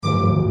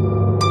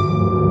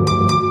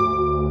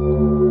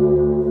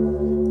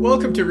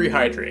Welcome to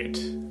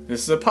Rehydrate.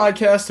 This is a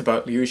podcast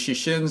about Liu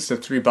Cixin's The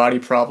Three-Body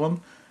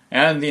Problem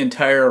and the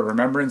entire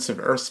Remembrance of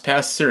Earth's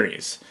Past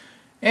series,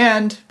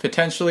 and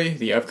potentially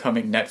the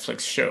upcoming Netflix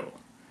show.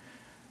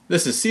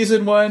 This is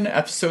Season 1,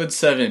 Episode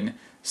 7,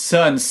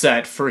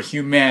 Sunset for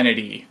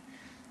Humanity,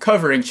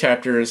 covering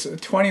chapters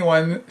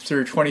 21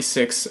 through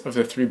 26 of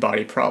The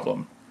Three-Body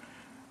Problem.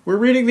 We're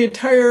reading the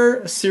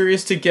entire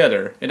series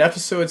together in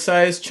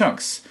episode-sized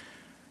chunks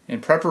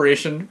in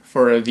preparation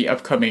for the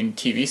upcoming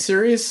TV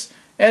series,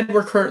 and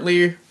we're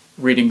currently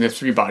reading The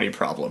Three-Body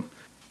Problem.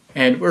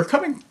 And we're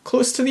coming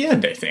close to the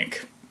end, I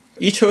think.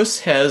 Each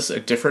host has a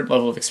different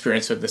level of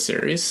experience with the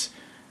series.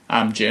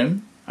 I'm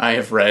Jim. I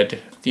have read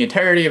the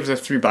entirety of The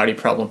Three-Body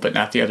Problem, but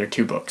not the other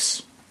two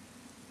books.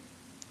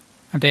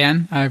 I'm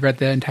Dan. I've read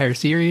the entire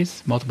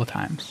series multiple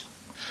times.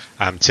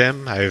 I'm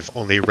Tim. I've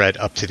only read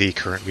up to the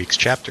current week's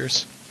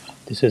chapters.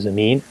 This is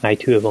Amin. I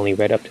too have only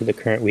read up to the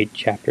current week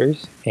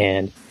chapters,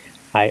 and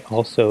I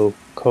also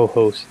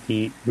co-host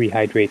the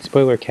Rehydrate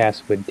Spoiler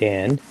Cast with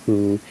Dan,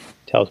 who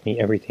tells me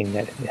everything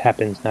that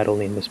happens not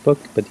only in this book,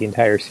 but the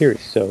entire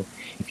series. So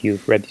if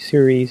you've read the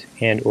series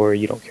and or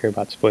you don't care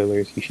about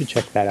spoilers, you should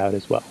check that out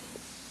as well.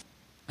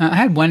 I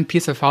had one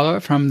piece of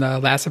follow-up from the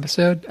last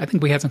episode. I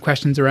think we had some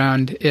questions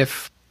around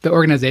if the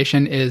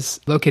organization is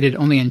located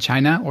only in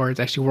China or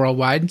it's actually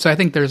worldwide. So I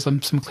think there's some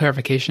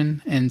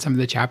clarification in some of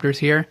the chapters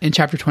here. In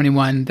chapter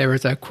 21, there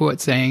was a quote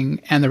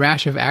saying, "And the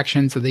rash of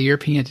actions of the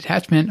European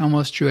detachment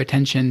almost drew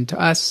attention to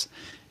us."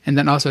 And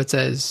then also it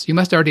says, "You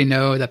must already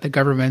know that the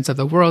governments of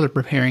the world are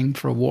preparing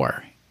for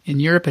war. In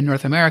Europe and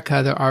North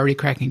America, they're already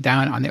cracking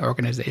down on the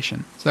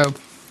organization." So it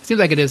seems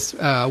like it is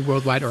a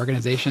worldwide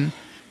organization.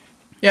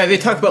 Yeah, they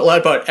talk a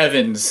lot about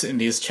Evans in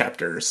these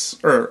chapters,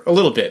 or a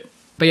little bit.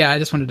 But yeah, I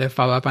just wanted to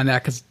follow up on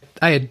that because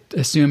I had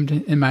assumed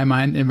in my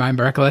mind, in my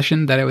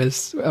recollection, that it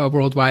was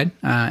worldwide.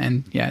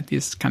 And yeah,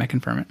 these kind of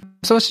confirm it.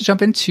 So let's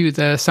jump into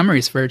the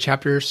summaries for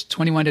chapters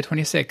 21 to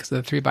 26,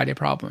 the Three-Body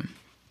Problem.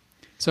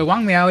 So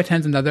Wang Liao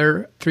attends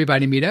another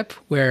three-body meetup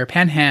where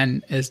Pan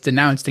Han is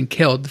denounced and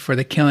killed for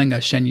the killing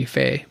of Shen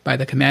Yufei by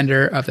the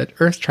commander of the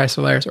Earth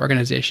Trisolaris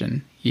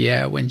organization, Ye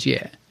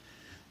Wenjie.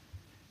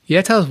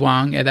 Ye tells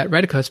Wang at that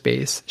Red Coast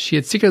base she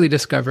had secretly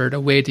discovered a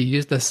way to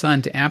use the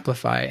sun to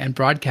amplify and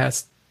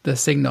broadcast the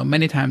signal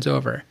many times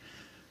over.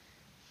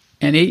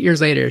 And 8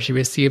 years later, she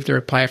received a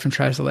reply from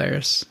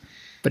Trisolaris,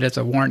 but it's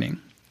a warning.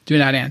 Do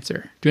not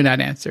answer. Do not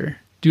answer.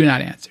 Do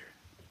not answer.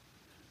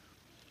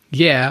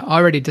 Yeah,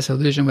 already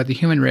disillusioned with the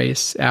human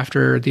race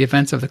after the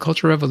events of the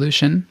Cultural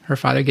Revolution, her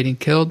father getting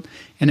killed,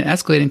 and an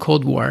escalating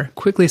Cold War,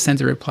 quickly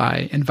sends a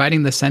reply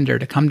inviting the sender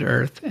to come to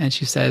Earth, and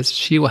she says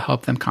she will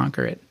help them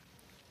conquer it.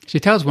 She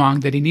tells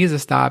Wang that he needs to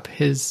stop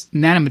his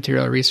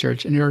nanomaterial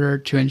research in order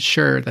to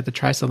ensure that the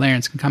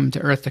Trisolarians can come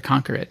to Earth to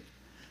conquer it.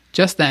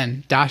 Just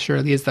then,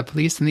 Dasher leads the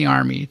police and the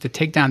army to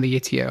take down the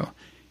ETO.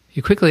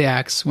 He quickly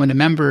acts when a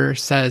member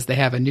says they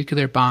have a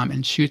nuclear bomb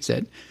and shoots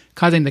it,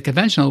 causing the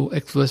conventional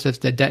explosives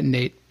to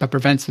detonate but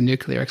prevents the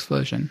nuclear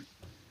explosion.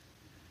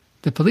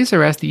 The police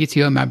arrest the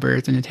ETO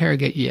members and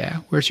interrogate Ye,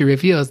 where she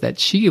reveals that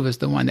she was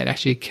the one that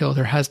actually killed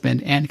her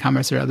husband and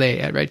Commissar Lei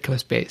at Red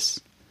Coast Base.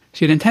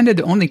 She had intended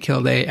to only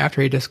kill Lei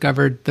after he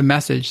discovered the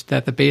message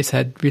that the base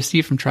had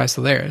received from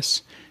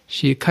Trisolaris.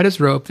 She cut his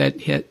rope that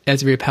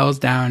as he repels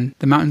down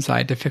the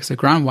mountainside to fix a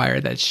ground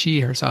wire that she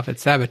herself had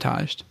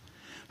sabotaged.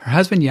 Her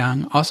husband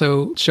Yang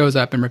also shows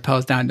up and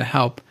repels down to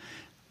help,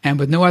 and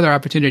with no other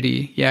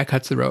opportunity, Ye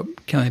cuts the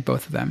rope, killing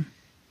both of them.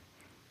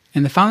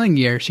 In the following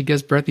year, she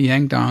gives birth to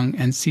Yangdong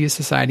and sees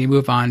society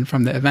move on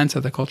from the events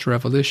of the Cultural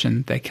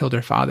Revolution that killed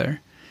her father,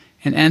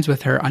 and ends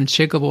with her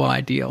unshakable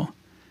ideal: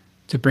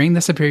 to bring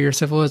the superior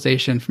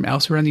civilization from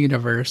elsewhere in the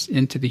universe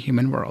into the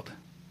human world.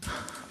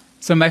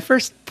 So my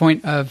first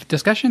point of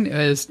discussion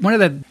is one of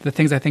the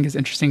things I think is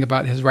interesting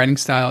about his writing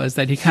style is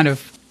that he kind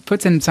of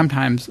puts in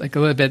sometimes like a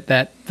little bit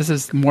that this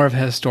is more of a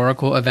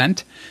historical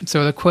event.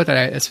 So the quote that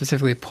I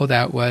specifically pulled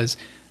out was,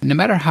 "No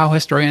matter how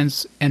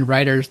historians and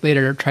writers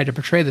later tried to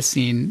portray the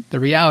scene, the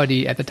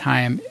reality at the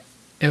time,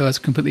 it was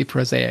completely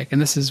prosaic." And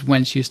this is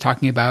when she was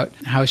talking about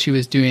how she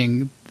was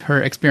doing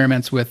her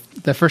experiments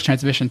with the first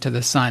transmission to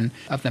the sun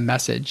of the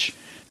message.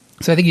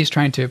 So I think he's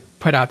trying to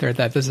put out there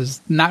that this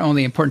is not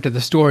only important to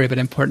the story, but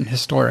important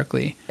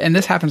historically. And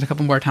this happens a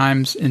couple more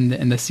times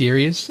in the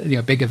series. You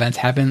know, big events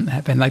happen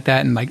like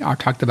that and like are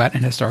talked about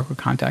in historical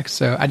context.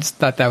 So I just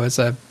thought that was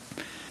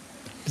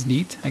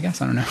neat, I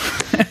guess. I don't know.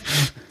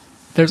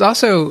 There's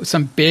also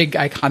some big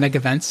iconic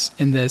events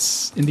in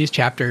these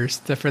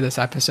chapters for this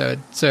episode.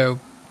 So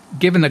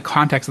given the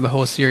context of the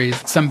whole series,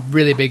 some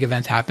really big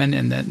events happen,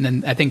 and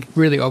then I think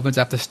really opens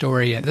up the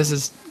story. And this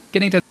is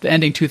getting to the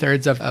ending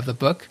 2/3 of the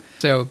book.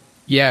 So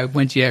yeah,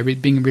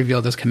 Wenjie being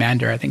revealed as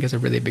commander, I think is a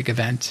really big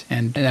event.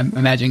 And I'm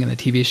imagining in the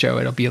TV show,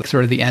 it'll be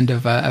sort of the end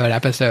of an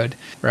episode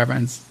where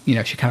everyone's,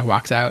 she kind of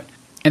walks out.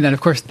 And then,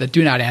 of course, the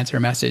do not answer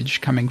message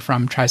coming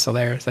from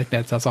Trisolaris, like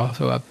that's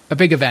also a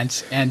big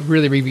event and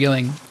really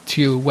revealing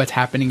to what's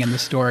happening in the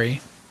story.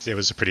 It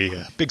was a pretty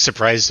big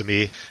surprise to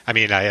me. I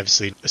mean, I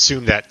obviously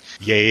assumed that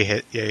Ye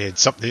had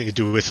something to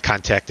do with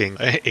contacting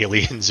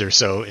aliens or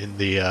so in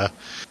the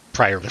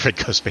prior Red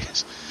Ghost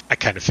base. I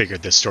kind of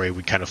figured this story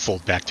would kind of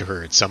fold back to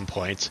her at some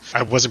point.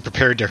 I wasn't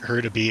prepared to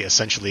her to be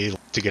essentially,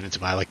 to get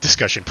into my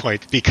discussion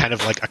point, be kind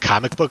of like a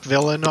comic book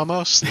villain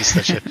almost. At least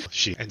that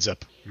she ends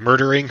up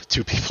murdering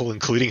two people,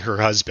 including her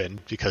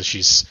husband, because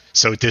she's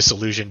so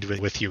disillusioned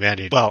with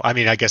humanity. Well, I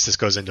mean, I guess this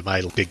goes into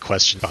my big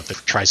question about the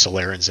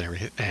Trisolarans and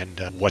everything,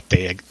 and what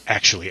they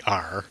actually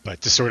are.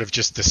 But to sort of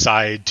just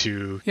decide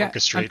to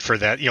orchestrate for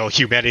that,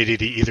 humanity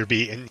to either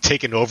be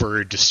taken over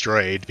or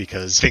destroyed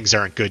because things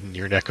aren't good in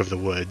your neck of the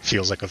wood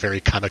feels like a very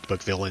comic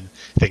book villain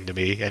thing to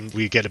me. And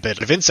we get a bit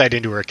of insight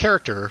into her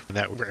character, and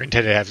that we're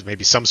intended to have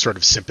maybe some sort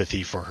of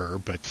sympathy for her,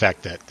 but the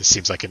fact that this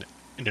seems like an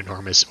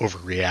enormous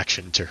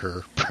overreaction to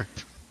her.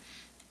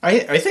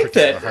 I think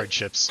that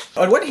hardships.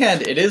 On one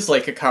hand, it is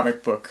like a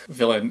comic book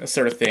villain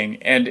sort of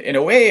thing, and in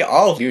a way,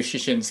 all of Liu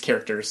Shishin's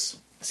characters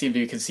seem to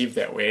be conceived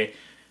that way.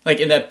 Like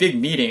in that big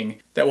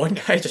meeting, that one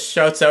guy just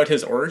shouts out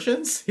his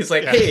origins. He's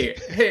like, hey,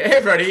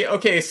 everybody,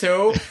 okay,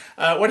 so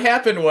what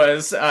happened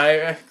was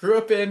I grew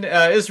up in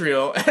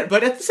Israel,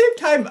 but at the same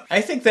time,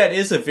 I think that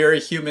is a very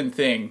human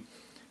thing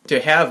to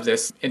have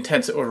this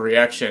intense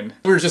overreaction.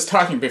 We were just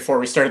talking before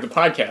we started the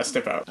podcast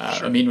about,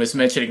 Amin was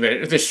mentioning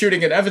that the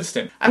shooting in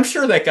Evanston. I'm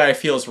sure that guy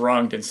feels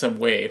wronged in some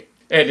way,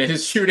 and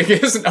his shooting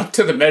isn't up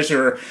to the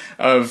measure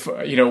of,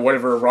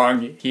 whatever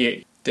wrong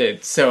he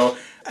did. So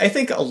I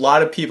think a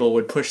lot of people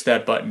would push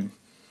that button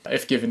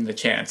if given the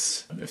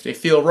chance. If they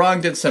feel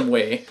wronged in some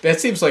way,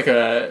 that seems like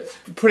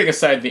putting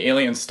aside the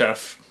alien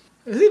stuff,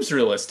 it seems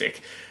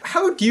realistic.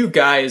 How do you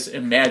guys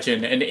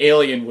imagine an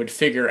alien would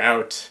figure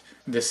out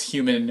this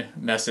human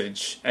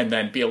message and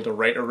then be able to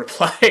write a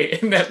reply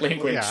in that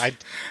language?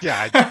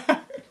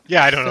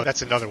 I don't know.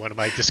 That's another one of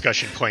my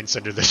discussion points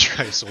under the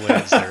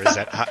Trisolarans there, is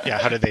that,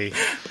 how do they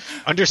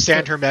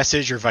understand her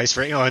message or vice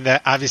versa? And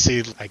that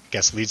obviously, I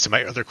guess, leads to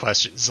my other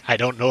questions. I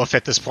don't know if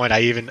at this point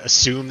I even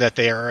assume that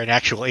they are an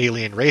actual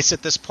alien race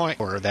at this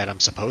point, or that I'm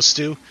supposed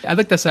to. I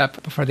looked this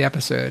up before the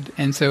episode,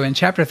 and so in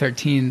Chapter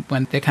 13,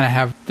 when they kind of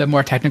have the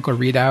more technical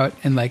readout,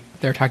 and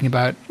they're talking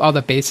about all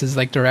the bases,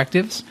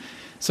 directives.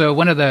 So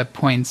one of the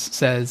points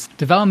says,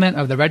 development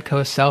of the Red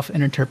Coast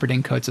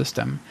self-interpreting code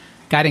system.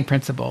 Guiding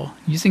principle.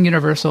 Using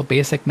universal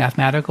basic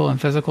mathematical and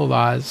physical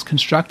laws,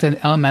 construct an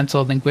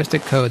elemental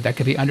linguistic code that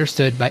can be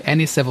understood by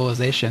any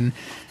civilization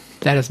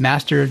that has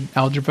mastered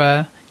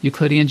algebra,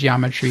 Euclidean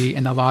geometry,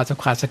 and the laws of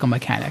classical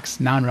mechanics,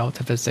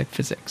 non-relativistic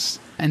physics.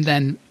 And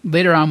then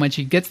later on, when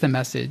she gets the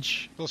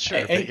message... Well,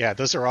 sure, but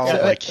those are all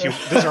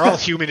those are all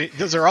human.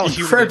 Those are all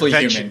incredibly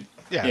human.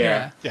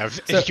 Yeah.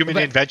 Human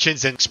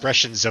inventions and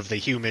expressions of the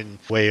human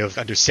way of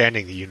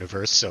understanding the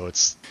universe. So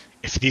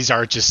if these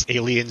are just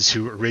aliens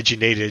who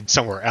originated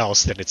somewhere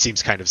else, then it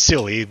seems kind of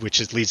silly,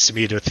 which leads to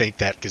me to think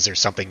that, is there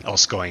something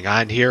else going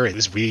on here?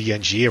 Is Wei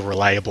Yanji a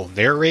reliable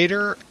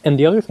narrator? And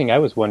the other thing I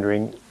was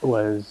wondering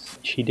was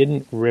she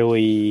didn't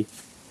really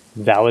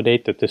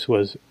validate that this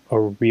was a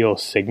real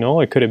signal.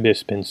 It could have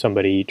just been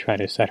somebody trying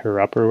to set her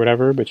up or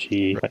whatever, but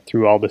she went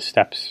through all the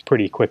steps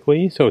pretty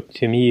quickly. So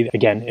to me,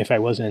 again, if I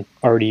wasn't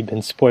already been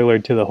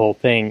spoilered to the whole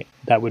thing,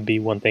 that would be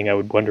one thing I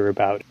would wonder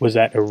about. Was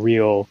that a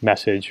real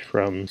message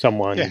from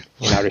someone in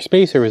outer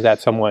space, or was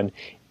that someone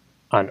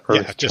on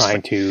Earth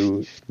trying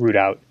to root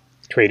out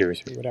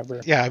traitors or whatever?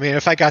 Yeah, I mean,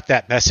 if I got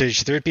that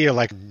message, there'd be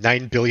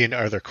 9 billion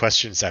other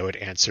questions I would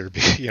answer,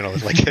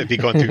 it'd be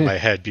going through my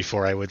head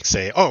before I would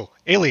say, oh,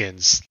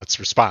 aliens, let's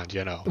respond,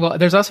 Well,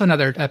 there's also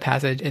another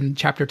passage in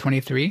chapter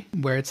 23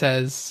 where it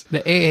says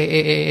the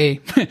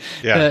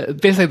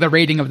AAAA, basically the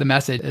rating of the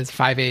message is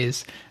 5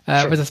 A's.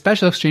 It was a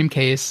special extreme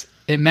case.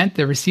 It meant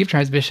the received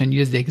transmission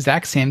used the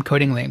exact same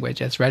coding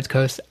language as Red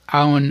Coast's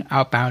own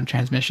outbound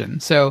transmission.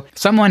 So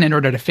someone, in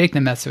order to fake the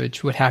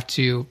message, would have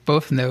to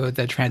both know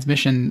the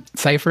transmission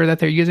cipher that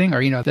they're using,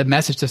 or, the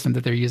message system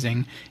that they're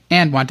using,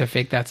 and want to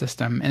fake that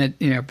system. And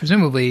it,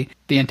 presumably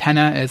the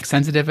antenna is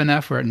sensitive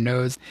enough where it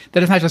knows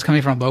that it's not just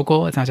coming from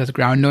local, it's not just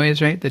ground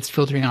noise, right? That's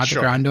filtering out the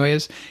ground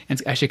noise, and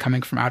it's actually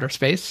coming from outer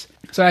space.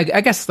 So I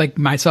guess,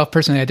 myself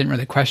personally, I didn't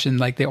really question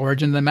the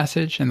origin of the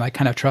message, and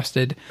kind of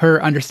trusted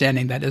her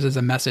understanding that this is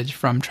a message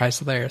from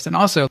Trisolaris. And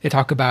also they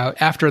talk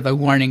about, after the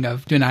warning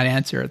of do not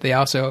answer, they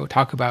also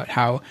talk about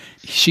how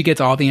she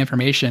gets all the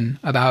information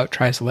about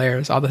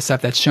Trisolaris, all the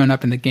stuff that's shown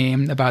up in the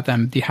game about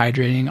them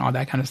dehydrating, all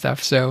that kind of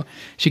stuff. So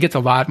she gets a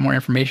lot more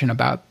information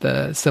about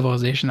the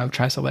civilization of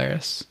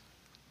Trisolaris.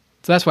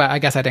 So that's why I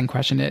guess I didn't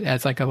question it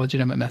as a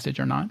legitimate message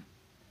or not.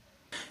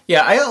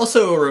 Yeah, I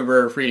also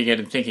remember reading it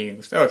and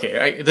thinking,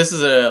 okay, this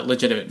is a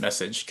legitimate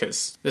message,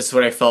 because this is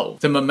what I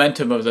felt the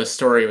momentum of the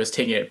story was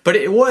taking it. But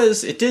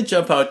it did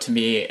jump out to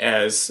me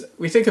as,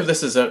 we think of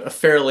this as a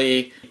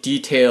fairly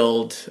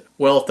detailed,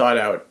 well thought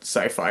out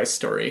sci-fi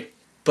story.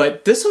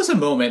 But this was a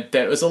moment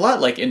that was a lot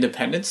like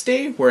Independence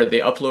Day, where they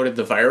uploaded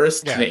the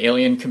virus to the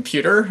alien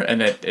computer,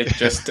 and it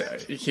just,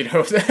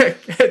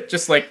 it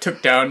just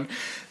took down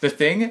the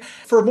thing.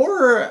 For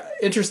more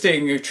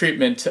interesting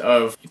treatment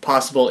of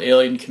possible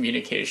alien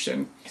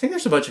communication, I think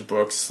there's a bunch of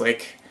books.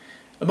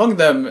 Among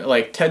them,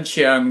 like Ted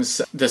Chiang's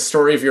The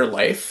Story of Your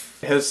Life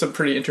has some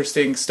pretty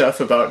interesting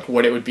stuff about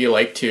what it would be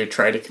like to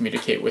try to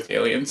communicate with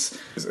aliens.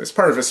 As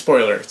part of a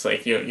spoiler, it's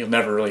like you'll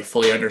never really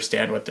fully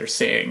understand what they're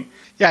saying.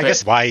 Yeah, I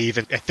guess why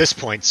even at this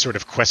point sort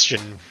of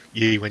question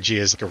Yi Wenji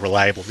as like a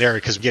reliable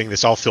narrator, because getting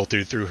this all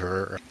filtered through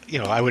her,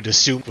 I would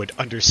assume would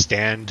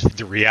understand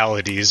the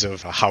realities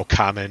of how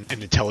common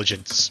an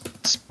intelligence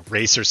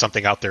race or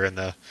something out there in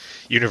the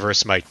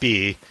universe might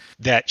be,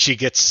 that she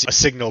gets a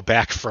signal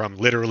back from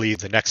literally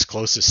the next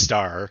closest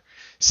star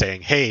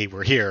saying, hey,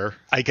 we're here.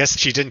 I guess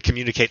she didn't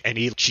communicate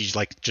any. She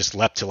just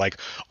leapt to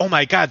oh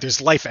my God, there's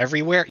life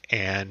everywhere.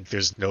 And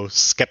there's no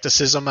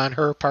skepticism on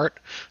her part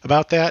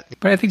about that.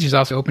 But I think she's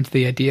also open to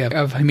the idea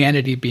of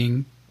humanity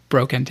being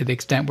broken to the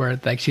extent where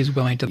she's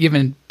willing to,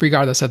 even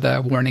regardless of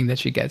the warning that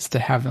she gets, to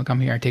have them come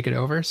here and take it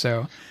over.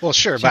 So, well,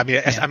 sure. But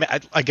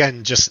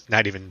again, just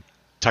not even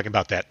talking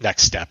about that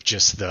next step,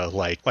 just the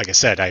like I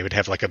said, I would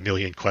have a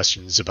million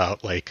questions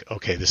about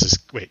okay, this is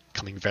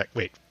coming back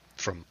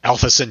from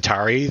Alpha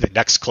Centauri, the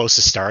next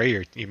closest star.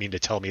 You mean to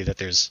tell me that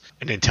there's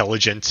an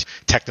intelligent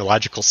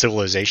technological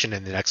civilization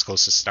in the next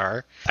closest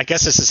star? I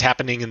guess this is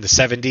happening in the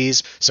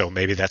 70s, so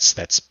maybe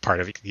that's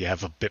part of it. You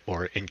have a bit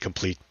more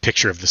incomplete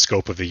picture of the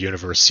scope of the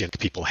universe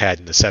people had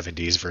in the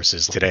 70s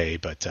versus today.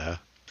 But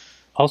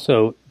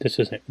also, this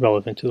isn't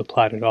relevant to the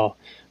plot at all,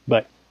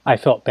 but I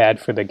felt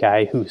bad for the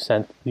guy who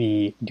sent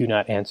the do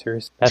not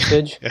answers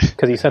message,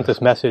 because he sent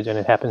this message and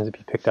it happens to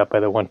be picked up by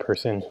the one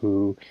person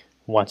who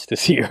wants to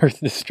see Earth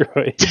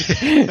destroyed.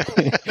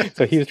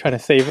 So he was trying to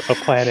save a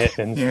planet,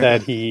 and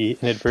instead he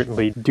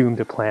inadvertently doomed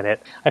a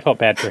planet. I felt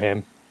bad for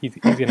him. He's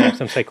going to have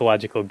some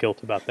psychological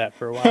guilt about that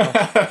for a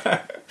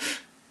while.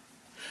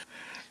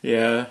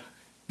 Yeah.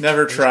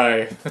 Never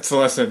try. That's the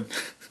lesson.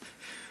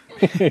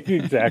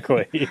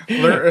 Exactly.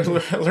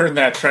 Learn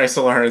that,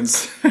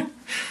 Trisolarans.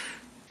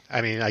 I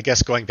mean, I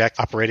guess going back,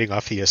 operating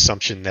off the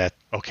assumption that,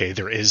 okay,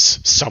 there is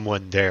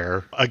someone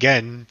there.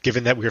 Again,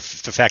 given that the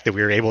fact that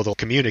we were able to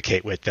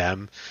communicate with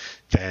them,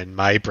 then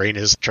my brain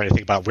is trying to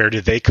think about where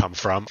did they come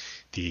from.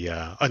 The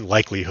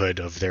unlikelihood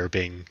of there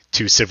being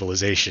two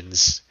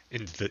civilizations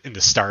in the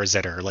stars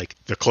that are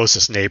the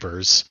closest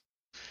neighbors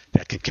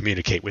that can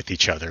communicate with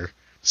each other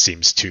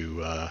seems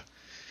too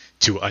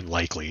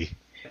unlikely.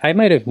 I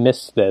might have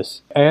missed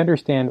this. I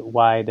understand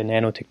why the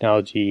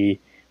nanotechnology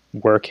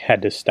work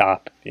had to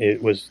stop.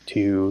 It was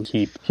to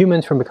keep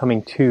humans from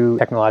becoming too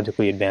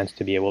technologically advanced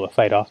to be able to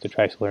fight off the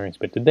Trisolarans.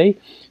 But did they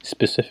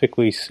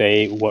specifically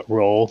say what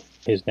role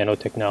his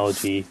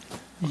nanotechnology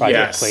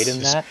project played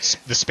in that?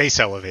 The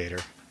space elevator.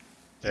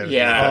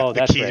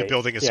 The key to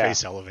building a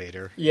space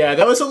elevator. Yeah,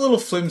 that was a little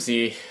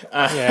flimsy.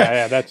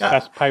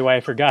 That's probably why I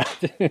forgot.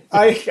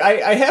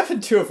 I happen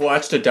to have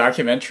watched a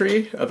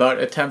documentary about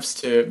attempts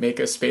to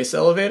make a space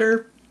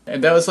elevator,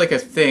 and that was a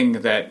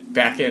thing that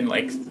back in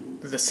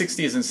the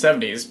 60s and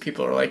 70s,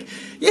 people are like,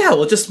 yeah,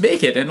 we'll just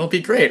make it and it'll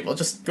be great. We'll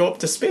just go up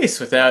to space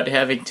without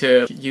having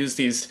to use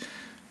these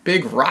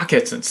big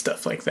rockets and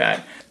stuff like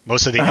that.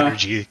 Most of the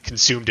energy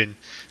consumed in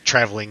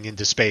traveling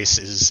into space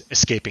is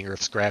escaping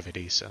Earth's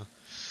gravity, so...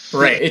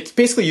 Right. It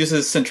basically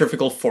uses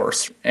centrifugal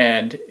force,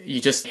 and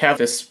you just have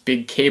this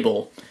big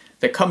cable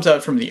that comes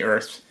out from the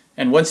Earth,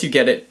 and once you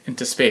get it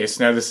into space,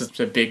 now this is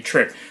a big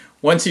trick,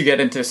 once you get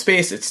into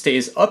space, it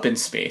stays up in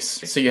space.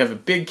 So you have a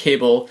big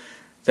cable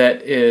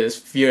that is,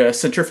 via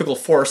centrifugal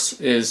force,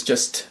 is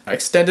just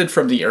extended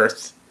from the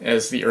Earth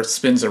as the Earth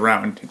spins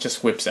around. It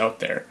just whips out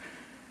there.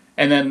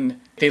 And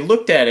then they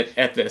looked at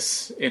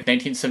this in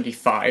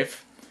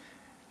 1975,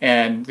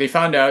 and they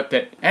found out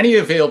that any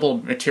available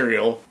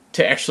material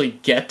to actually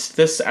get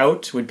this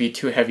out would be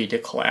too heavy to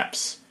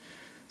collapse.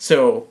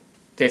 So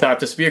they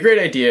thought this would be a great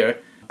idea,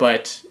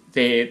 but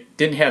they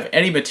didn't have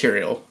any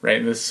material, right?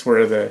 And this is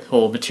where the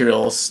whole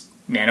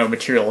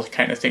nanomaterial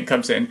kind of thing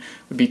comes in,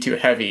 would be too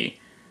heavy.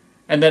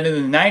 And then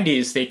in the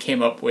 90s, they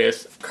came up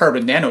with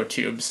carbon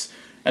nanotubes,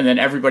 and then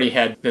everybody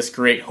had this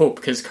great hope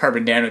because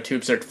carbon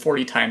nanotubes are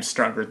 40 times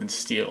stronger than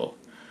steel.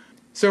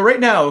 So right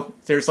now,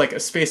 there's a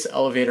space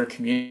elevator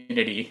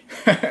community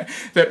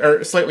that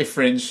are slightly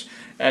fringe,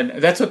 and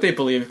that's what they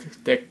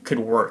believe that could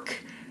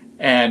work.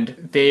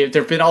 And there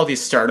have been all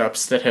these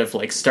startups that have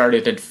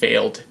started and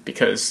failed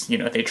because,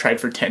 they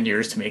tried for 10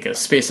 years to make a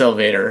space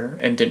elevator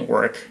and didn't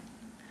work.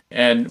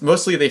 And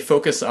mostly they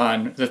focus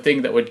on the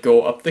thing that would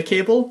go up the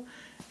cable,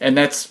 and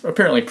that's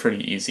apparently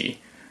pretty easy,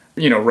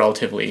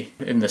 relatively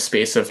in the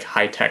space of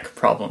high-tech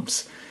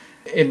problems.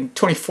 In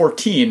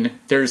 2014,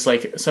 there's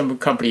some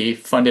company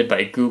funded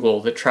by Google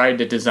that tried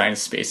to design a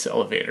space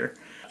elevator.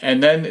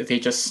 And then they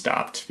just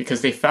stopped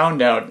because they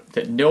found out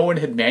that no one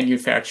had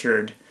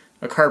manufactured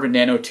a carbon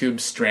nanotube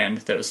strand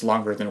that was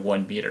longer than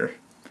 1 meter.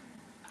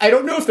 I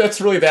don't know if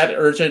that's really that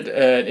urgent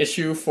an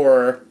issue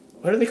for,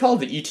 what do they call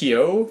it, the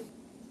ETO?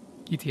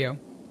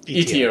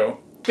 ETO.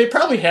 They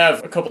probably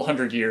have a couple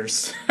hundred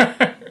years.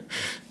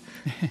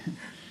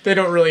 They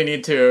don't really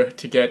need to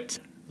get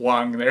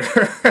Wang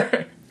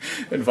there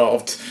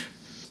involved.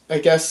 I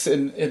guess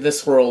in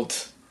this world,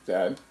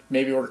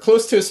 maybe we're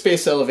close to a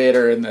space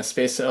elevator, and the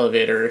space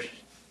elevator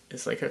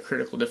is a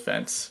critical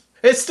defense.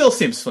 It still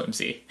seems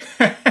flimsy.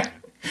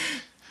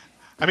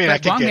 I mean,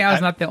 But Wang Miao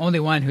is not the only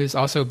one who's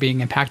also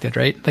being impacted,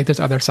 right? Like, there's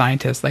other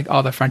scientists, like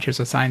all the Frontiers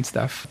of Science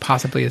stuff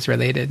possibly is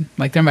related.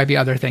 Like, there might be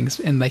other things,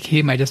 and like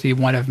he might just be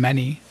one of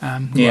many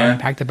who are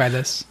impacted by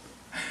this.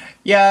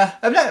 Yeah,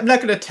 I'm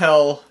not going to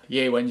tell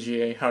Ye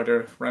Wenjie how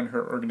to run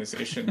her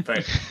organization,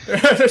 but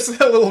there's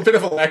a little bit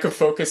of a lack of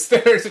focus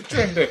there,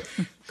 trying to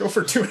go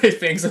for too many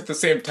things at the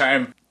same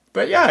time.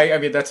 But yeah, I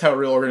mean, that's how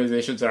real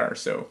organizations are,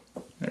 so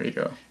there you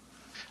go.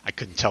 I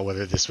couldn't tell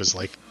whether this was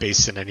like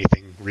based in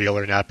anything real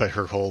or not, but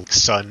her whole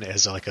sun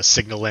as like a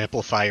signal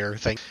amplifier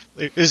thing.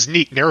 It is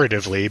neat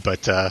narratively,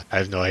 but I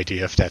have no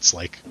idea if that's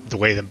like the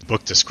way the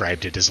book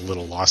described it is a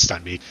little lost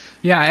on me.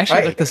 Yeah, I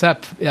actually looked this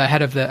up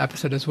ahead of the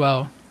episode as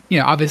well. You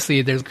know,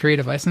 obviously there's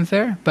creative license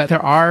there, but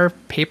there are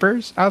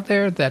papers out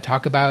there that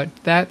talk about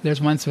that.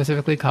 There's one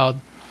specifically called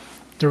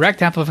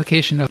Direct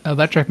Amplification of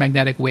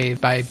Electromagnetic Wave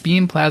by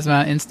Beam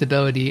Plasma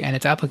Instability and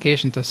its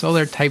Application to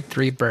Solar Type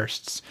 3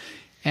 Bursts.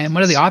 And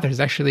one of the authors is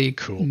actually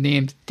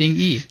named Ding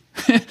Yi,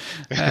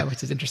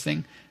 which is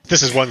interesting.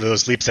 This is one of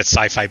those leaps that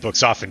sci-fi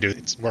books often do.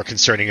 It's more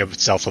concerning of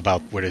itself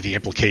about what are the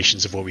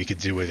implications of what we could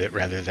do with it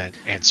rather than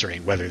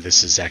answering whether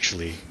this is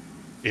actually,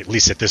 at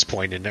least at this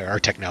point in our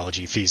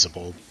technology,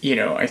 feasible. You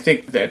know, I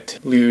think that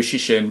Liu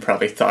Xixin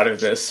probably thought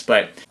of this,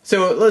 but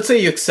so let's say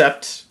you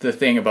accept the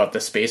thing about the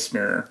space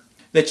mirror.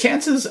 The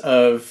chances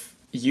of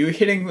you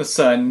hitting the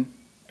sun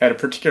at a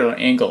particular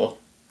angle,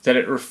 that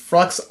it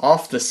reflects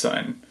off the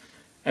sun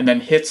and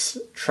then hits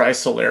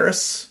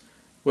Trisolaris,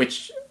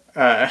 which,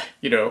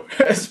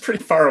 is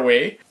pretty far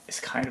away, is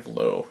kind of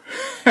low.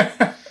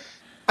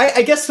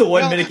 I guess the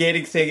one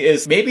mitigating thing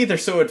is maybe they're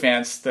so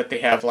advanced that they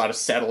have a lot of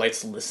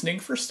satellites listening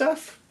for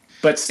stuff.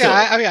 But still,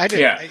 I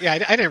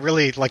didn't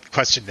really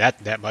question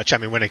that much. I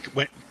mean, when it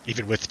went,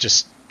 even with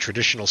just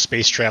traditional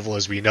space travel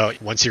as we know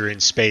it, once you're in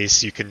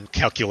space, you can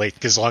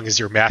calculate, as long as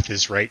your math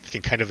is right, you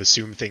can kind of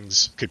assume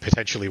things could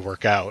potentially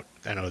work out.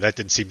 I know that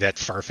didn't seem that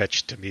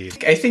far-fetched to me.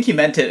 I think he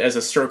meant it as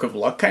a stroke of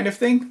luck kind of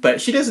thing, but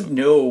she doesn't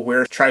know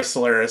where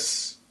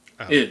Trisolaris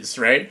is,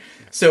 right?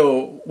 Yeah.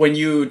 So when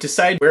you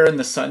decide where in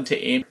the sun to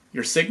aim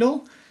your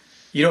signal,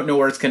 you don't know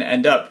where it's going to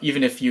end up,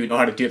 even if you know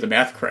how to do the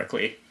math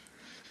correctly.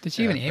 Did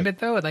she even aim it,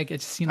 though? Like,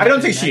 it seemed I don't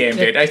think she aimed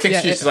it. I think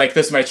she's like,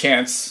 this is my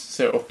chance,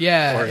 so...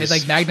 Yeah,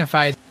 it,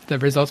 magnified the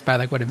results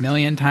by, 1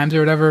 million times or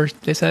whatever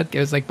they said. It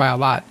was, by a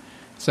lot.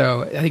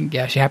 So, I think,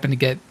 she happened to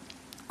get,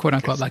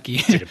 quote-unquote, lucky.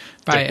 Did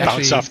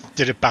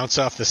it bounce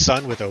off the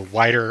sun with a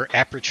wider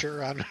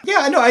aperture on it?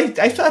 Yeah, no, I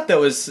thought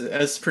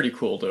that's pretty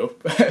cool, though.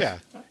 Yeah,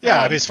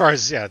 I mean, as far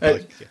as,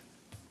 it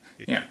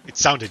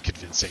sounded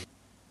convincing.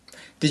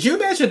 Did you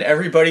imagine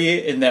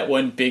everybody in that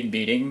one big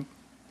meeting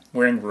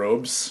wearing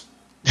robes?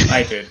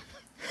 I did.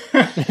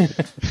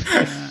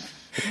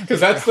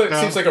 Because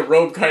seems like a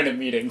robe kind of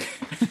meeting.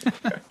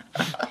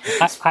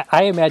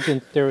 I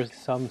imagine there was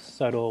some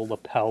subtle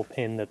lapel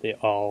pin that they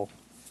all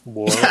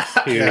wore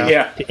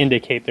to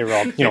indicate they were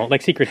all,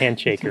 like secret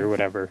handshake or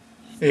whatever.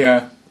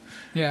 Yeah.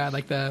 Yeah,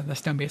 like the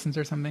stonemasons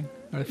or something.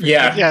 Or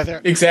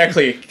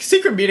exactly.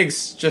 Secret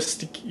meetings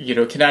just,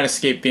 cannot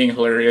escape being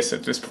hilarious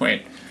at this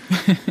point.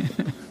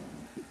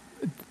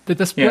 Did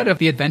the split of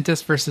the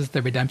Adventist versus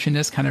the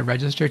Redemptionist kind of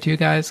register to you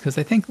guys? Because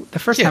I think the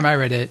first time I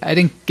read it, I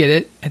didn't get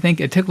it. I think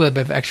it took a little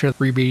bit of extra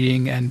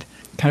rereading and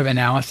kind of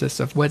analysis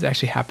of what's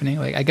actually happening.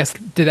 I guess,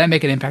 did that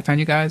make an impact on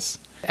you guys?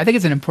 I think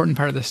it's an important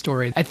part of the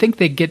story. I think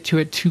they get to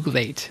it too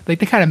late. They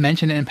kind of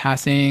mention it in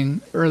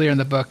passing earlier in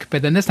the book,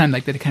 but then this time,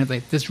 they kind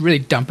of just really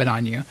dump it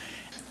on you.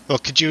 Well,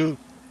 could you,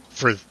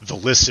 for the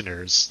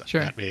listeners,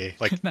 sure. Not me,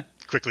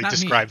 quickly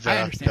describe me.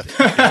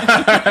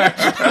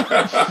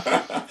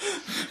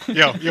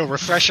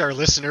 Refresh our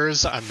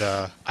listeners on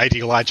the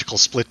ideological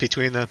split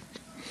between them.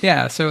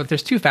 Yeah, so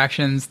there's two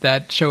factions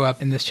that show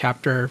up in this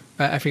chapter.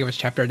 I forget which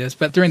chapter it is,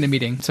 but during the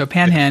meeting. So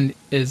Panhand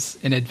is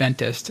an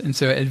Adventist, and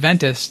so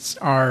Adventists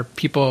are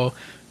people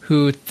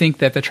who think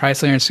that the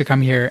Trisolarians could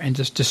come here and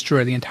just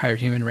destroy the entire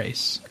human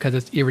race because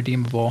it's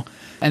irredeemable.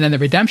 And then the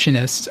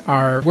Redemptionists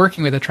are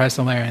working with the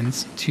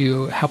Trisolarians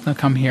to help them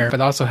come here,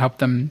 but also help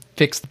them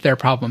fix their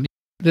problem.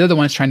 They're the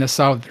ones trying to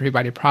solve the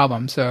three-body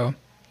problem, so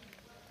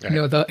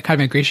they'll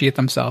kind of ingratiate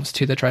themselves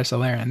to the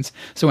Trisolarians.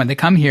 So when they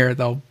come here,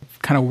 they'll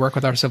kind of work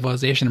with our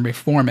civilization and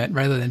reform it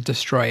rather than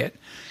destroy it.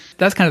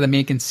 That's kind of the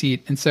main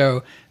conceit. And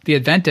so the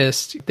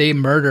Adventists,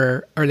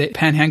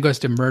 Panhand goes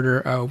to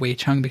murder Wei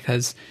Cheng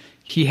because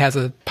he has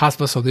a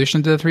possible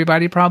solution to the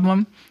three-body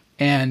problem.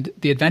 And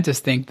the Adventists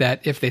think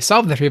that if they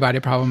solve the three-body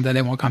problem, then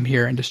they won't come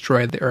here and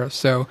destroy the Earth.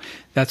 So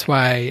that's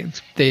why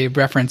they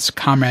reference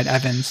Comrade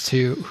Evans,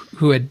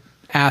 who had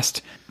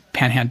asked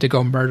Panhand to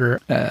go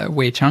murder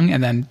Wei Cheng,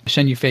 and then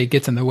Shen Yufei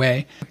gets in the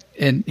way.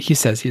 And he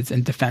says he's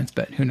in defense,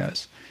 but who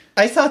knows?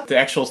 I thought the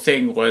actual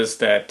thing was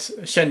that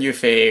Shen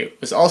Yufei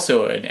was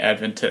also an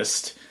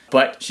Adventist,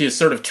 but she is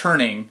sort of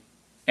turning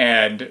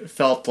and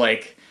felt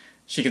like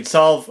she could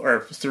solve,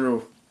 or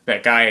through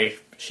that guy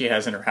she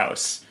has in her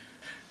house,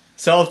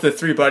 solve the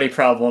three-body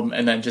problem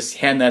and then just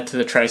hand that to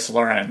the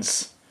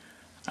Trisolarians,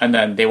 and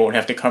then they won't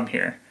have to come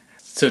here.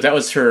 So that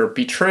was her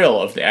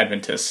betrayal of the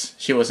Adventists.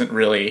 She wasn't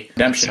really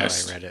redemptionist.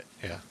 That's how I read it,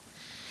 yeah.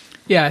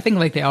 Yeah, I think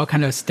like they all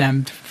kind of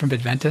stemmed from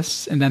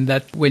Adventists, and then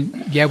that when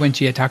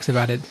Jia talks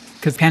about it,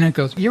 because Panic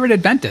goes, "You're an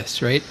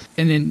Adventist, right?"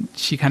 And then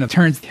she kind of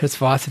turns his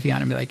philosophy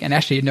on him, like, and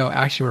actually, no,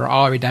 actually, we're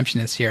all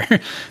redemptionists here,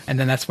 and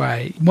then that's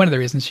why one of the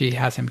reasons she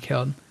has him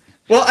killed.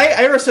 Well,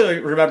 I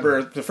also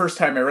remember the first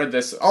time I read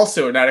this,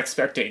 also not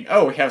expecting,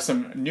 we have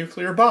some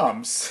nuclear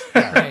bombs.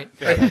 Yeah, Right.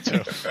 yeah, that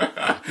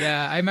too.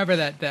 Yeah, I remember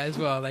that as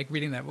well. Like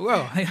reading that,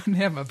 whoa, they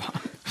have a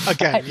bomb.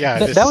 Again, yeah.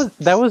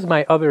 That was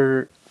my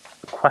other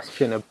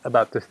question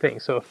about this thing.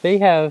 So if they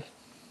have,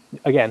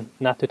 again,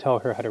 not to tell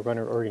her how to run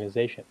her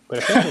organization, but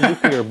if they have a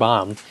nuclear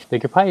bomb, they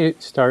could probably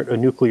start a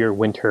nuclear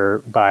winter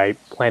by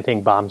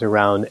planting bombs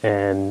around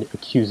and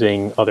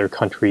accusing other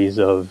countries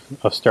of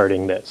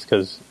starting this,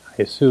 because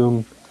I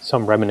assume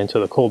some remnants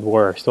of the Cold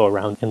War are still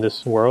around in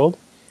this world.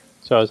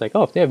 So I was like,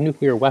 if they have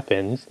nuclear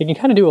weapons, they can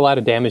kind of do a lot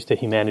of damage to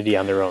humanity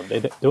on their own.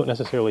 They don't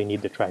necessarily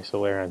need the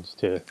Trisolarans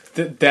to...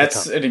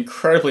 That's an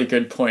incredibly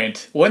good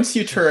point. Once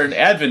you turn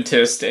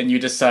Adventist and you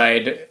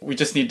decide we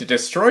just need to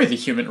destroy the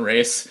human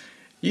race,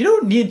 you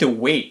don't need to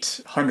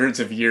wait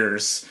hundreds of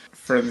years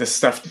for this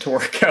stuff to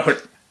work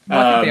out. Well,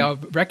 I think they all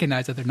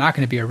recognize that they're not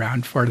going to be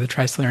around for the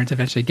Trisolarans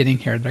eventually getting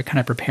here. They're kind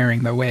of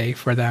preparing the way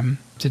for them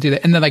to do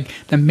that. And then, like,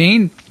 the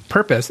main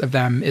purpose of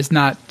them is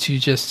not to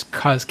just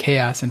cause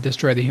chaos and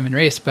destroy the human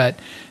race, but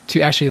to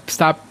actually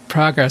stop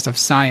progress of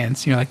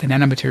science, like the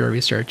nanomaterial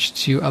research,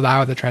 to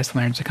allow the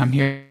Trisolarans to come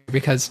here,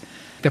 because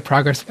the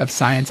progress of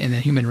science in the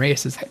human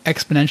race is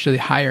exponentially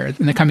higher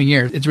in the coming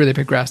years. It's really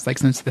progressed, like,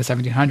 since the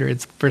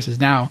 1700s versus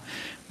now,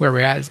 where we're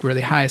at is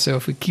really high. So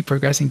if we keep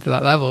progressing to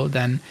that level,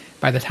 then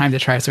by the time the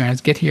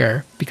Trisolarans get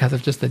here, because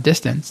of just the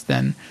distance,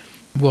 then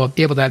we'll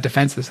be able to have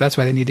defenses. That's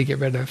why they need to get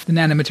rid of the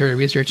nanomaterial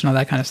research and all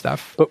that kind of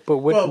stuff. But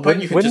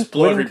you could just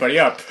blow everybody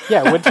up.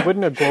 Yeah,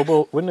 wouldn't a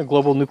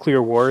global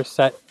nuclear war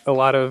set a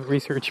lot of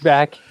research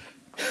back?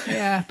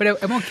 Yeah, but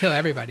it won't kill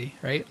everybody,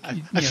 right?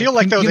 I feel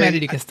like, though,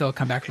 humanity can still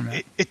come back from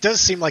it. It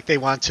does seem like they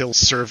want to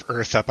serve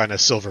Earth up on a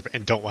silver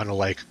and don't want to,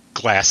 like,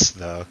 glass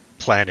the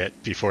planet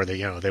before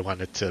they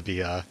want it to be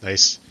a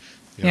nice,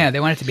 they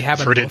want it to be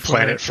habitable verdant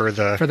planet for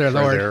their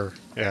Lord.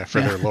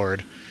 Their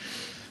Lord.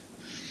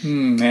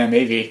 Yeah,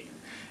 maybe.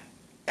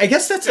 I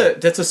guess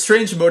that's a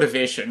strange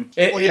motivation.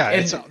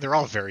 They're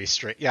all very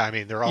strange. Yeah, I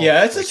mean, they're all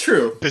it's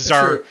true.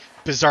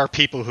 Bizarre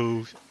people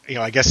who,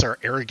 I guess are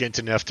arrogant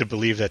enough to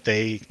believe that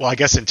I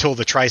guess until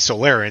the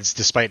Trisolarans,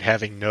 despite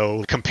having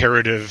no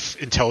comparative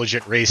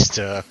intelligent race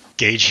to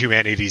gauge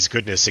humanity's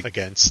goodness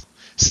against,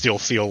 still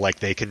feel like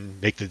they can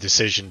make the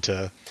decision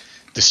to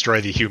destroy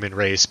the human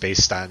race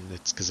based on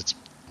because it's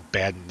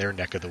bad in their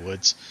neck of the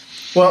woods.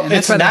 Well,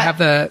 that's why they have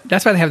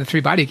the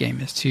three body game,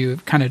 is to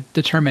kind of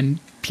determine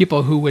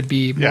people who would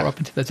be more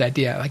open to this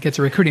idea. Like, it's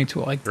a recruiting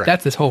tool. Like,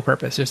 that's its whole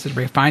purpose, just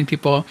to find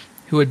people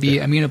who would be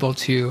amenable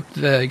to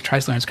the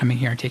Trisolarans coming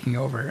here and taking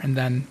over. And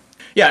then...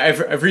 Yeah,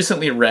 I've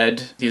recently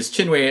read these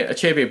Chinwe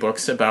Achebe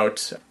books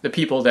about the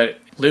people that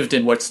lived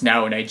in what's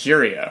now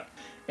Nigeria.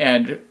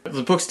 And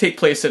the books take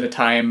place at a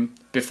time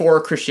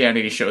before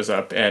Christianity shows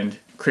up, and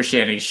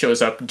Christianity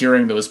shows up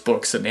during those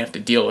books, and they have to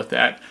deal with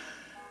that.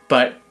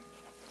 But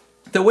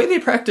the way they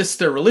practice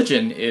their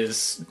religion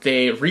is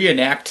they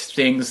reenact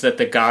things that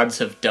the gods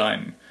have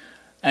done.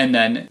 And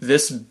then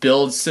this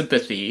builds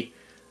sympathy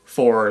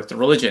for the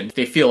religion.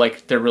 They feel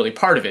like they're really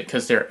part of it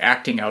because they're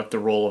acting out the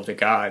role of the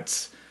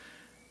gods.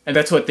 And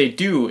that's what they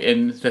do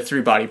in the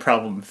Three Body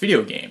Problem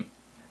video game.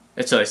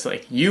 It's just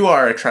like, you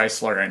are a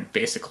Trisolaran,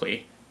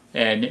 basically.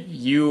 And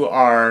you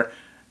are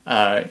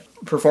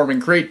performing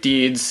great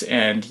deeds,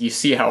 and you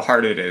see how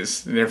hard it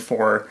is. And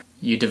therefore,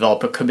 you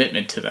develop a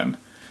commitment to them.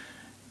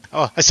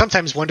 Oh, I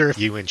sometimes wonder if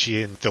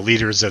UNG and the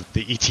leaders of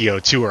the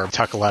ETO tour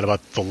talk a lot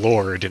about the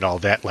Lord and all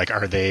that. Like,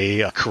 are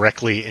they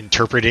correctly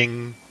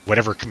interpreting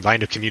whatever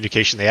line of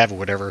communication they have or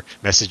whatever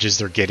messages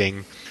they're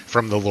getting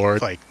from the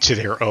Lord, like, to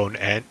their own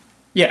end?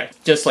 Yeah,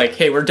 just like,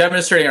 hey, we're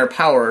demonstrating our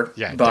power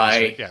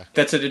by... Yeah.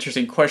 That's an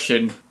interesting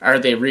question. Are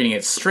they reading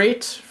it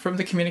straight from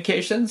the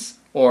communications,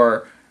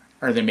 or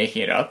are they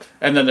making it up?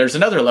 And then there's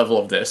another level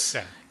of this,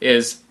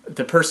 is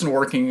the person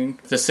working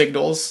the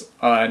signals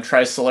on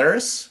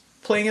Trisolaris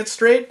playing it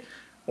straight,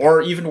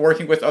 or even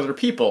working with other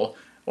people,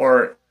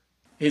 or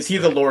is he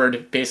the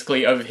Lord,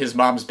 basically, of his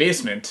mom's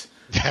basement?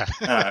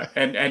 Yeah.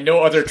 And no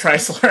other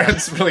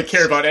Trisolarans really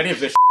care about any of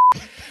this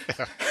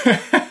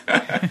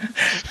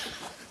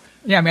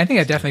Yeah, I mean, I think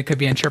it definitely could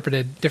be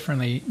interpreted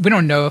differently. We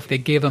don't know if they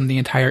gave them the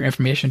entire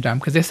information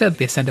dump, because they said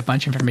they sent a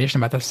bunch of information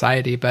about the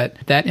society, but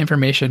that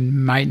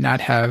information might not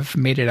have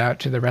made it out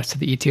to the rest of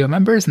the ETO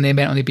members, and they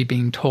might only be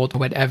being told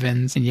what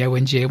Evans and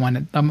Wen-Jie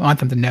want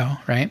them to know,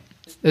 right?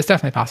 It's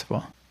definitely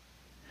possible.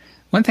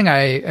 One thing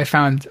I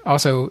found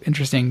also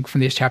interesting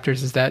from these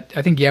chapters is that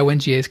I think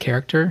Wen-Jie's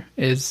character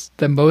is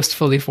the most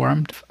fully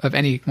formed of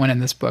anyone in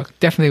this book.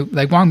 Definitely,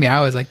 like, Wang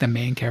Miao is like the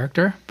main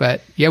character,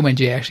 but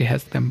Wen-Jie actually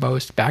has the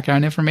most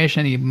background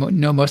information. You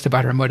know most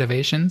about her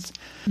motivations.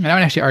 And I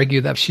would actually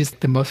argue that she's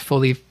the most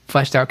fully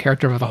fleshed out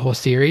character of the whole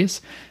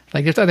series,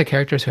 Like there's other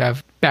characters who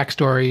have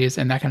backstories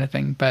and that kind of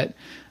thing, but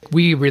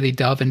we really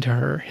delve into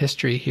her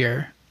history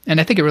here. And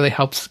I think it really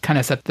helps kind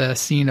of set the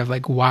scene of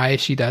like why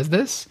she does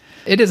this.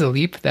 It is a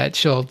leap that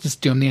she'll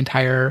just doom the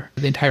entire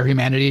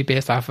humanity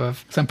based off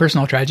of some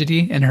personal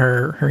tragedy in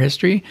her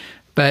history.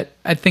 But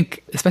I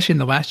think, especially in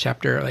the last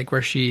chapter, like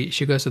where she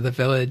goes to the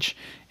village,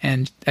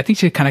 and I think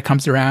she kind of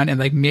comes around and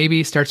like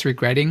maybe starts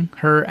regretting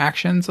her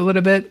actions a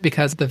little bit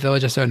because the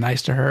village is so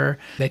nice to her.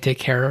 They take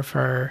care of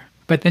her.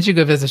 But then she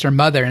goes visit her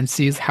mother and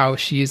sees how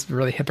she's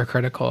really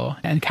hypocritical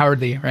and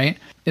cowardly, right?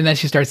 And then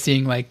she starts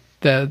seeing like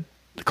the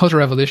Cultural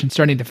Revolution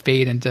starting to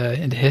fade into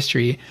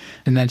history.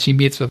 And then she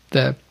meets with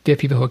the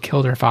people who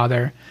killed her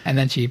father. And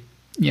then she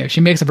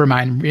makes up her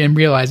mind and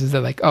realizes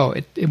that like, oh,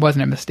 it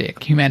wasn't a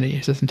mistake. Humanity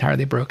is just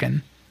entirely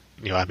broken.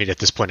 I mean, at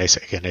this point, I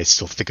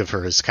still think of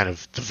her as kind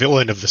of the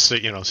villain of the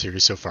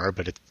series so far,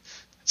 but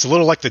it's a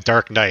little like the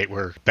Dark Knight,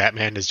 where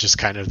Batman is just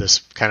kind of this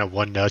kind of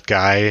one nut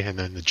guy, and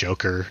then the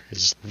Joker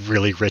is a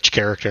really rich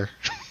character.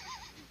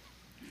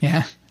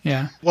 Yeah.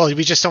 Yeah. Well,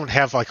 we just don't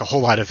have like a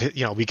whole lot of,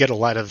 we get a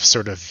lot of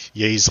sort of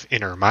Ye's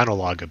inner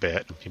monologue a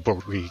bit,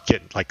 but we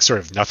get like sort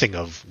of nothing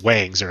of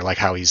Wang's, or like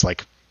how he's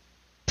like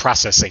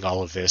processing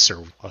all of this,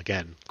 or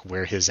again,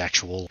 where his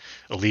actual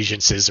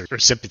allegiances or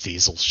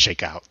sympathies will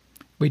shake out.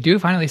 We do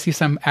finally see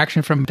some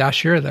action from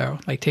Dashur, though,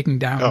 like taking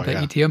down the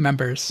ETO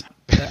members.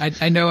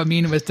 I know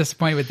Amin was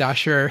disappointed with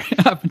Dashur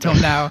up until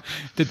now.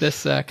 Did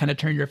this kind of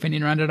turn your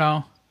opinion around at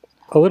all?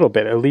 A little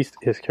bit. At least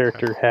his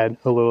character had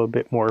a little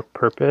bit more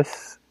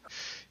purpose.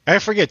 I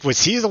forget,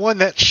 was he the one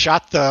that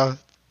shot the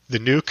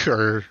nuke,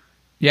 or?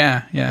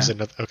 Yeah. Was it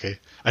another, okay.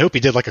 I hope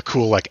he did like a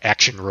cool like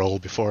action role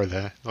before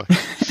that. Like.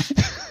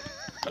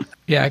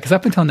 Yeah, because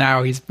up until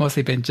now, he's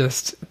mostly been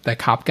just the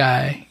cop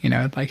guy,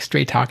 like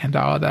straight talking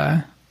to all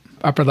the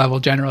upper level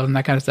generals and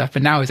that kind of stuff.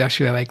 But now he's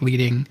actually like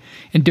leading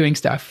and doing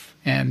stuff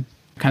and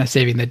kind of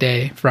saving the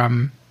day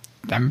from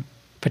them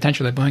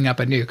potentially blowing up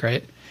a nuke,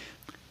 right?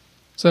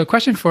 So a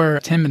question for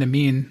Tim and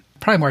Amin,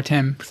 probably more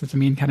Tim, since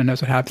Amin kind of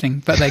knows what's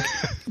happening. But like,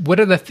 what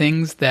are the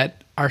things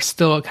that are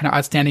still kind of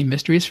outstanding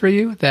mysteries for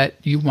you that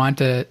you want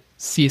to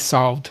see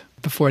solved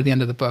before the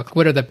end of the book?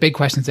 What are the big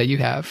questions that you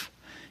have?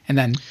 And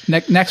then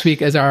next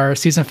week is our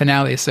season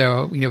finale,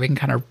 so we can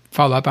kind of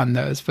follow up on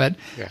those. But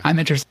yeah. I'm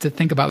interested to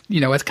think about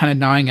what's kind of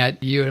gnawing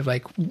at you of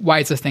like, why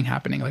is this thing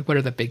happening? Like, what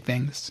are the big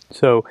things?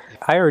 So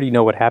I already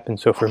know what happened.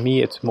 So for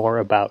me, it's more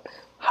about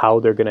how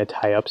they're going to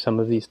tie up some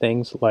of these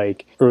things.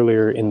 Like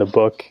earlier in the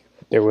book,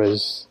 there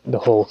was the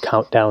whole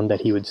countdown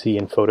that he would see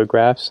in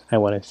photographs. I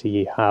want to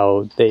see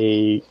how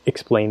they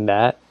explain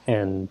that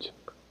and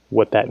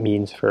what that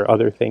means for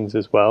other things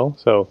as well.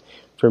 So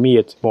for me,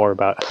 it's more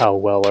about how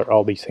well are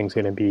all these things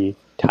going to be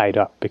tied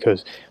up,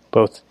 because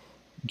both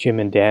Jim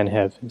and Dan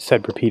have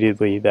said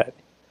repeatedly that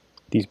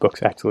these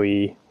books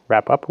actually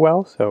wrap up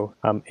well. So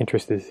I'm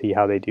interested to see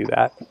how they do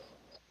that.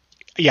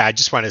 Yeah, I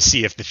just want to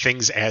see if the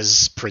things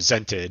as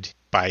presented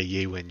by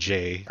Ye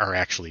Wen-jie are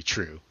actually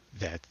true,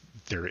 that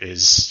there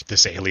is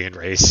this alien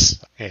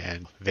race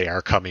and they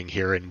are coming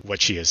here, and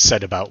what she has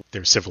said about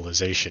their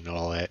civilization and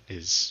all that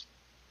is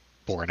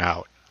borne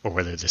out, or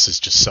whether this is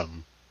just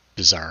some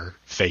bizarre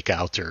fake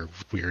out or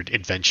weird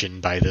invention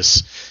by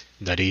this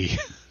nutty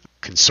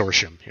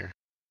consortium here.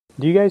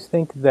 Do you guys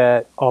think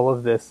that all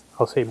of this,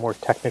 I'll say more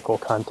technical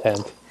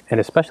content, and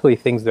especially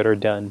things that are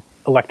done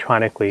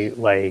electronically,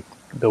 like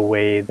the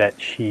way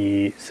that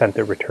she sent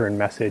the return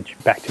message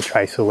back to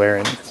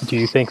Tri-Solaran, do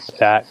you think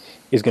that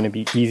is going to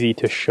be easy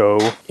to show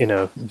in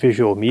a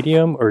visual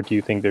medium, or do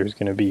you think there's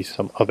going to be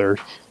some other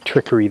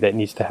trickery that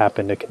needs to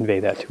happen to convey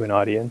that to an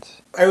audience?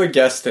 I would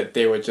guess that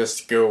they would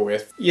just go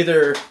with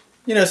either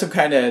some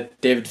kind of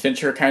David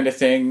Fincher kind of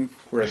thing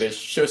where they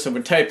show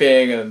someone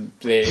typing and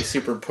they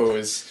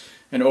superpose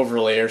an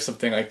overlay or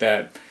something like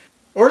that.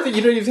 Or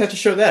you don't even have to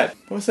show that.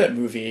 What was that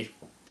movie?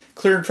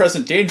 Clear and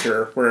Present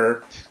Danger,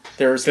 where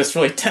there was this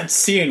really tense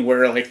scene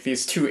where like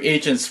these two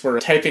agents were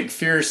typing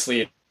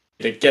furiously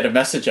to get a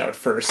message out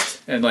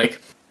first. And like,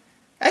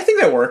 I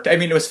think that worked. I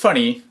mean, it was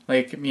funny.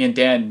 Like, me and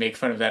Dan make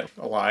fun of that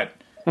a lot.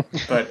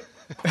 But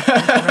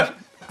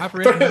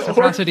operating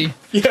reciprocity.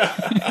 Yeah.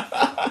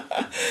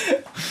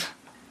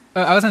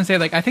 I was going to say,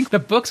 like, I think the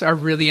books are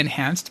really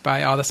enhanced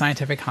by all the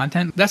scientific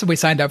content. That's what we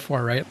signed up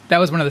for, right? That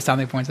was one of the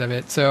selling points of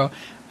it. So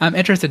I'm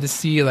interested to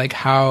see, like,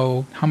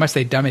 how much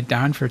they dumb it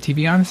down for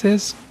TV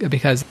audiences,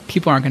 because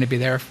people aren't going to be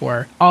there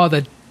for all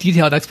the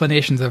detailed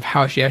explanations of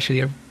how she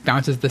actually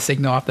bounces the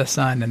signal off the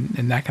sun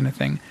and that kind of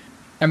thing.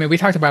 I mean, we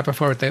talked about it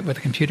before with the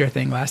computer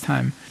thing last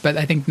time, but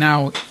I think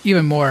now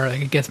even more,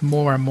 like, it gets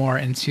more and more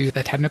into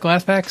the technical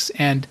aspects,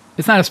 and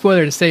it's not a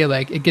spoiler to say,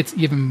 like, it gets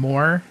even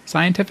more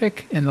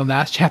scientific in the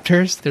last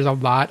chapters. There's a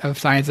lot of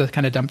science that's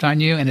kind of dumped on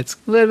you, and it's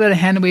a little bit of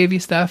hand-wavy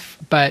stuff,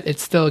 but it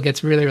still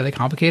gets really, really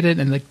complicated,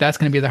 and like that's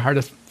going to be the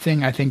hardest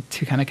thing, I think,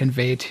 to kind of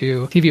convey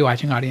to TV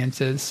watching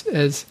audiences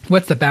is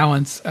what's the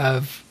balance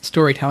of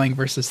storytelling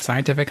versus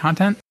scientific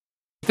content.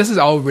 This is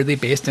all really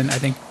based in, I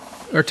think,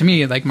 or to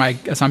me, like, my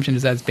assumption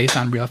is that it's based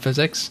on real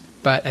physics,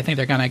 but I think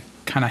they're going to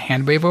kind of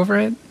hand wave over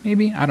it,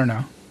 maybe? I don't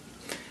know.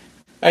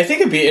 I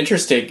think it'd be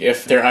interesting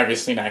if they're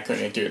obviously not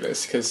going to do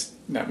this because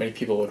not many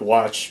people would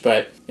watch,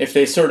 but if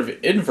they sort of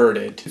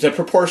inverted the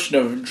proportion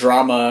of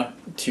drama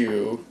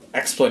to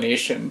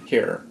explanation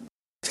here.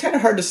 It's kind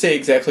of hard to say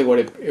exactly what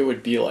it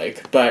would be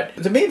like, but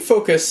the main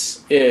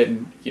focus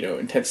in,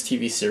 intense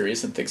TV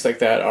series and things like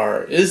that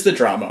is the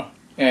drama.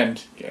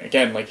 And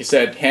again, like you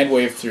said,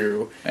 handwave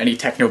through any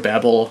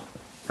technobabble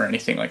or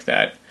anything like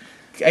that.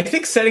 I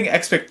think setting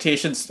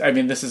expectations,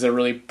 this is a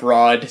really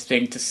broad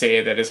thing to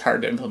say that is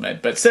hard to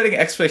implement, but setting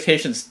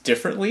expectations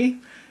differently,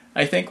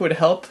 I think would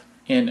help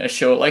in a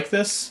show like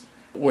this,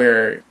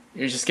 where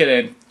you're just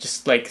going to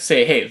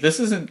say, hey, this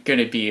isn't going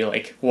to be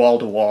like wall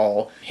to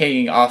wall,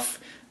 hanging off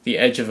the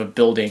edge of a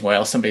building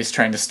while somebody's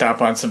trying to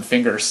stomp on some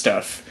finger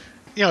stuff.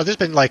 There's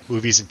been like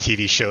movies and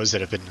TV shows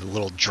that have been a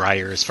little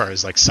drier as far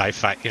as like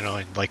sci-fi,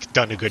 and like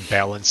done a good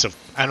balance of,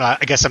 I don't know,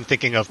 I guess I'm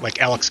thinking of like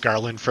Alex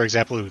Garland, for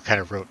example, who kind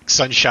of wrote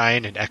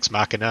Sunshine and Ex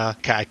Machina.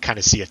 I kind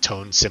of see a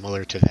tone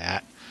similar to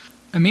that.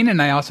 Amin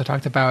and I also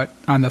talked about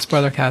on the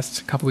spoiler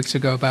cast a couple weeks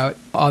ago about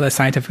all the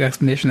scientific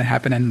explanation that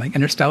happened in like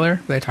Interstellar,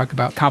 where they talk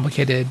about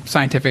complicated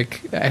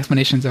scientific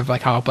explanations of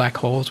like how black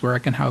holes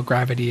work and how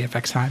gravity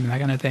affects time and that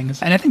kind of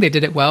things. And I think they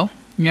did it well.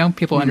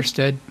 People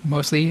understood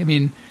mostly.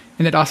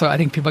 And it also, I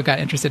think people got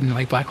interested in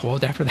like black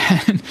holes after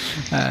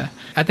that.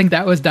 I think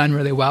that was done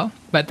really well.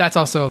 But that's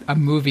also a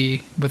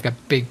movie with a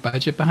big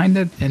budget behind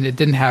it, and it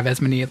didn't have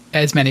as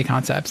many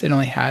concepts. It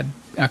only had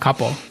a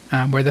couple.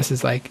 Where this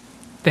is like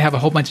they have a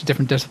whole bunch of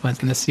different disciplines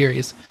in this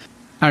series.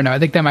 I don't know. I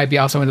think that might be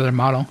also another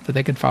model that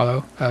they could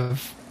follow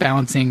of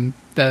balancing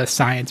the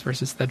science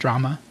versus the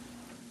drama.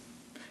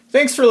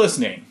 Thanks for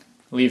listening.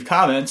 Leave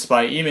comments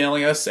by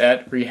emailing us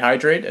at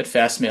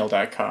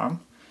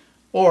rehydrate@fastmail.com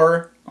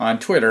or on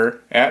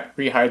Twitter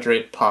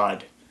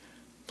 @RehydratePod.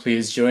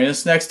 Please join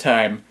us next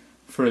time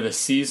for the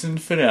season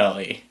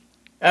finale,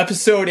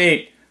 Episode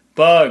 8,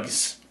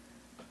 Bugs,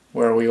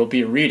 where we will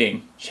be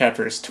reading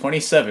chapters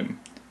 27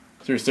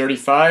 through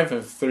 35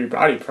 of Three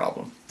Body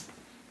Problem.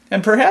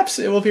 And perhaps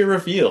it will be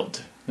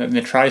revealed that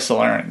the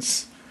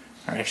Trisolarans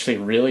are actually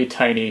really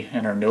tiny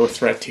and are no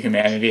threat to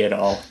humanity at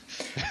all.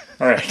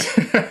 All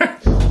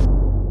right.